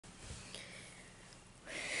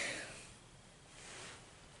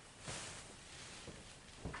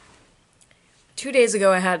2 days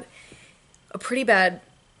ago I had a pretty bad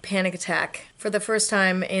panic attack for the first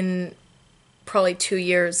time in probably 2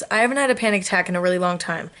 years. I haven't had a panic attack in a really long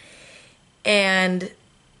time. And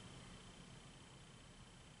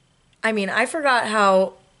I mean, I forgot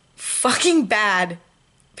how fucking bad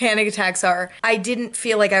panic attacks are. I didn't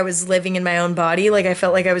feel like I was living in my own body. Like, I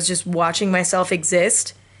felt like I was just watching myself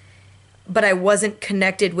exist, but I wasn't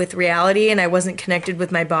connected with reality, and I wasn't connected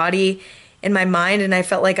with my body and my mind, and I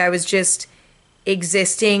felt like I was just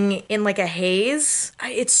existing in like a haze.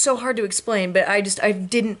 It's so hard to explain, but I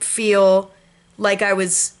didn't feel like I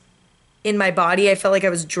was in my body. I felt like I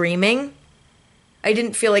was dreaming. I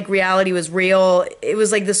didn't feel like reality was real. It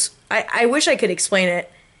was like this, I wish I could explain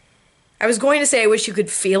it. I was going to say I wish you could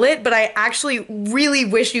feel it, but I actually really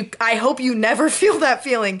wish I hope you never feel that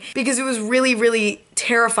feeling, because it was really, really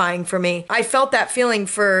terrifying for me. I felt that feeling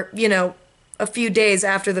for, a few days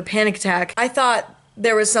after the panic attack. I thought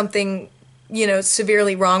there was something,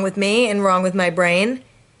 severely wrong with me and wrong with my brain.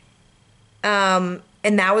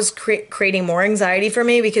 And that was creating more anxiety for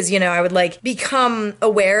me, because, I would like become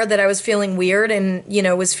aware that I was feeling weird and,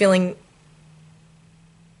 was feeling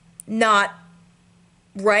not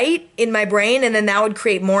right in my brain. And then that would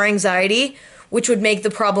create more anxiety, which would make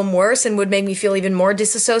the problem worse and would make me feel even more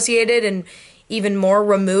disassociated and even more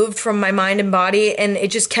removed from my mind and body. And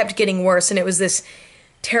it just kept getting worse. And it was this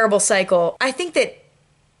terrible cycle. I think that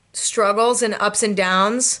struggles and ups and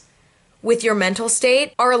downs with your mental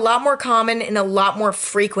state are a lot more common and a lot more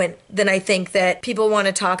frequent than I think that people want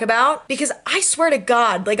to talk about. Because I swear to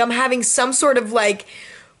God, like, I'm having some sort of like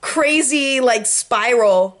crazy like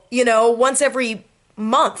spiral, once every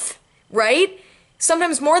month, right?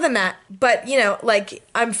 Sometimes more than that. But, like,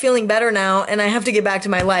 I'm feeling better now and I have to get back to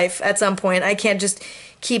my life at some point. I can't just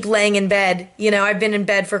keep laying in bed. I've been in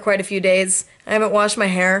bed for quite a few days. I haven't washed my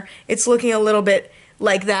hair. It's looking a little bit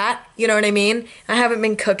like that, you know what I mean? I haven't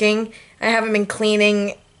been cooking. I haven't been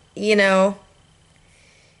cleaning, things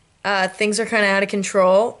are kind of out of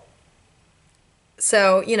control.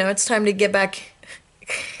 So, it's time to get back,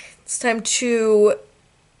 it's time to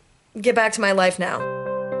get back to my life now.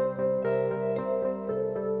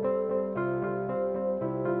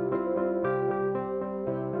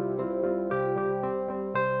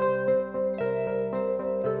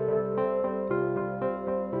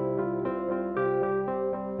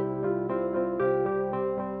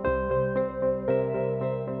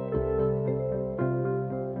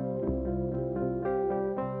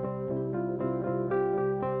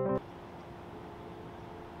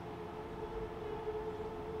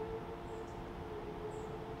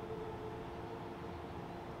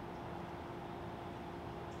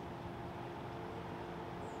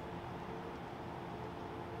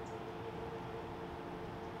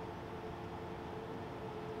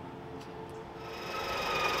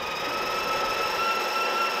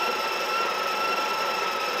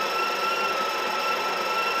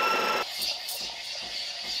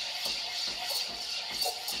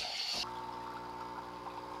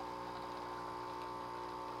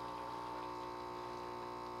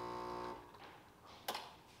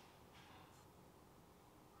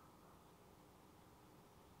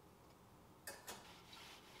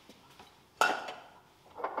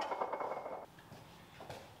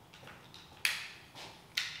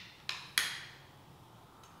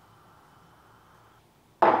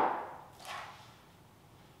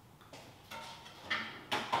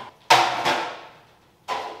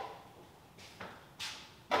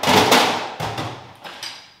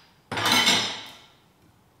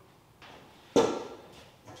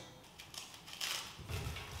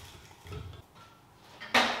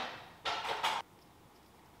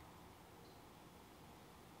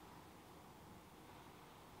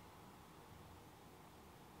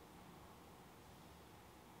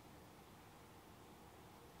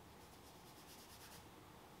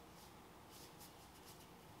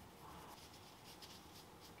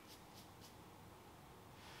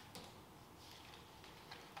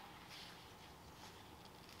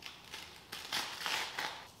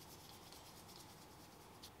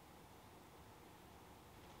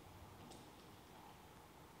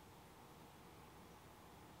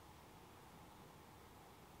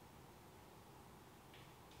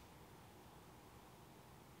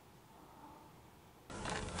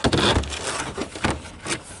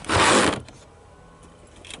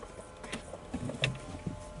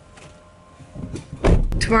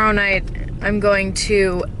 Tomorrow night, I'm going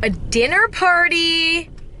to a dinner party,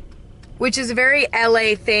 which is a very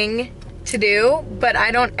LA thing to do, but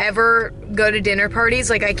I don't ever go to dinner parties.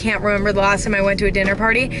 Like, I can't remember the last time I went to a dinner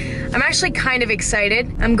party. I'm actually kind of excited.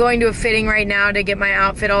 I'm going to a fitting right now to get my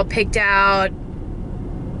outfit all picked out.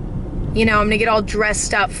 You know, I'm gonna get all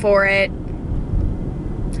dressed up for it.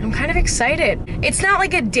 I'm kind of excited. It's not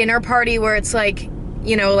like a dinner party where it's like,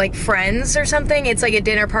 you know, like friends or something. It's like a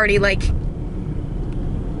dinner party, like,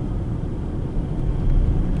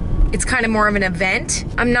 it's kind of more of an event.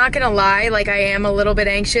 I'm not gonna lie, like, I am a little bit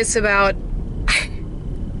anxious about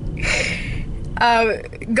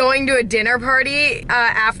going to a dinner party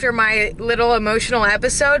after my little emotional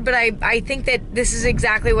episode, but I think that this is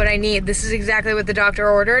exactly what I need. This is exactly what the doctor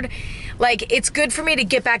ordered. Like, it's good for me to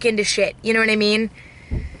get back into shit, you know what I mean?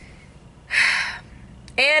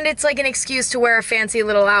 And it's like an excuse to wear a fancy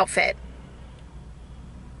little outfit.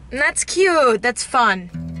 And that's cute, that's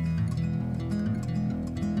fun.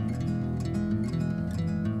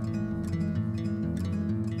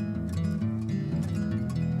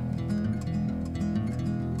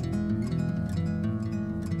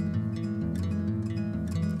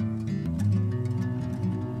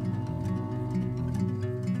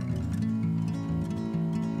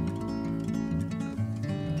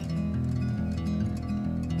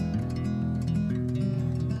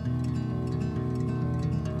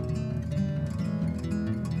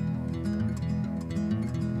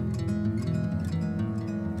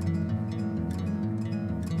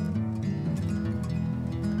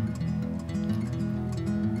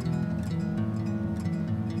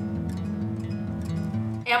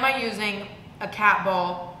 Am I using a cat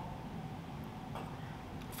bowl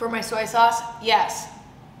for my soy sauce? Yes.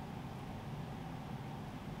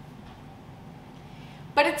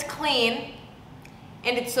 But it's clean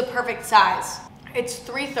and it's the perfect size. It's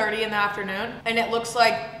 3:30 in the afternoon and it looks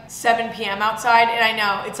like 7 p.m. outside, and I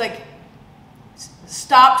know, it's like,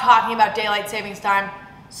 stop talking about daylight savings time.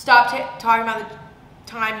 Stop talking about the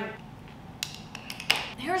time.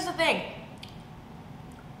 Here's the thing.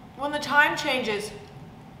 When the time changes,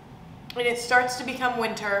 and it starts to become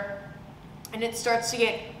winter, and it starts to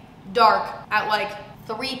get dark at like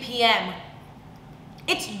 3 p.m.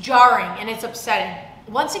 It's jarring and it's upsetting.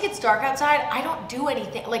 Once it gets dark outside, I don't do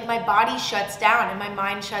anything. Like, my body shuts down and my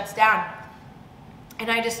mind shuts down.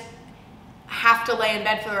 And I just have to lay in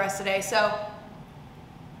bed for the rest of the day. So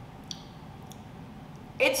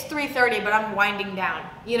it's 3:30, but I'm winding down,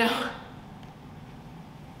 you know?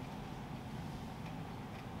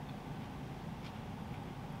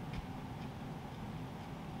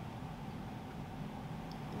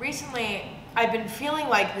 Recently, I've been feeling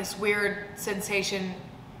like this weird sensation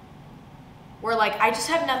where, like, I just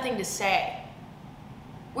have nothing to say,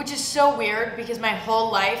 which is so weird because my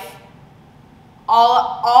whole life,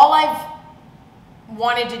 all I've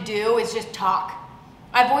wanted to do is just talk.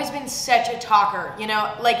 I've always been such a talker, you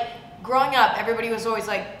know? Like, growing up, everybody was always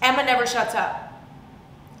like, Emma never shuts up.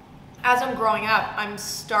 As I'm growing up, I'm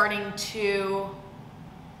starting to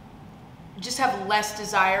just have less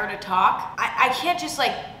desire to talk. I can't just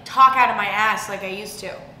like talk out of my ass like I used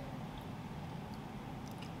to.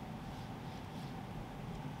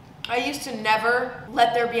 I used to never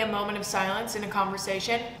let there be a moment of silence in a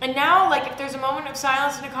conversation. And now, like, if there's a moment of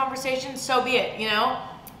silence in a conversation, so be it, you know?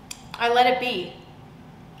 I let it be.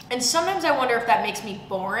 And sometimes I wonder if that makes me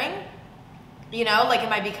boring. You know, like,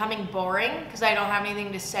 am I becoming boring because I don't have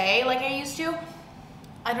anything to say like I used to?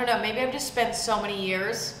 I don't know, maybe I've just spent so many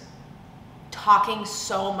years talking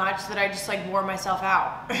so much that I just like wore myself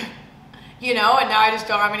out. You know, and now I just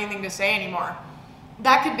don't have anything to say anymore.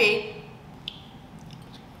 That could be.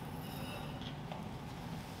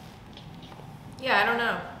 Yeah, I don't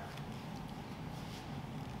know.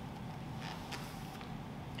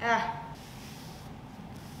 Ah.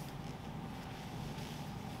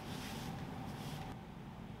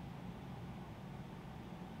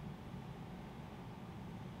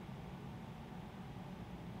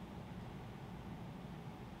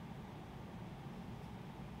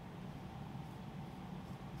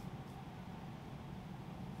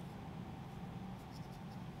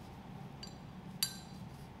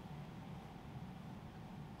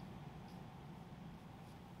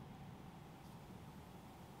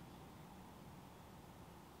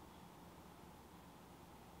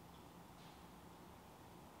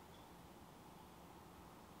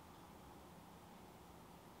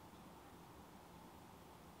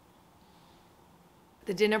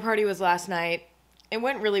 The dinner party was last night. It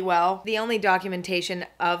went really well. The only documentation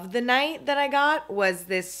of the night that I got was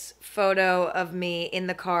this photo of me in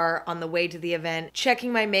the car on the way to the event,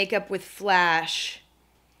 checking my makeup with flash.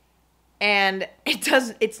 And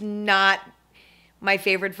it's not my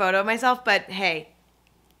favorite photo of myself, but hey,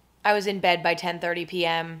 I was in bed by 10:30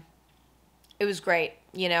 p.m. It was great.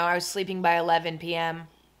 You know, I was sleeping by 11 p.m.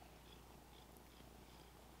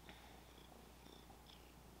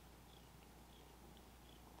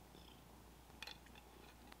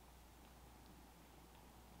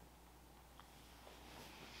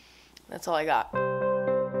 That's all I got.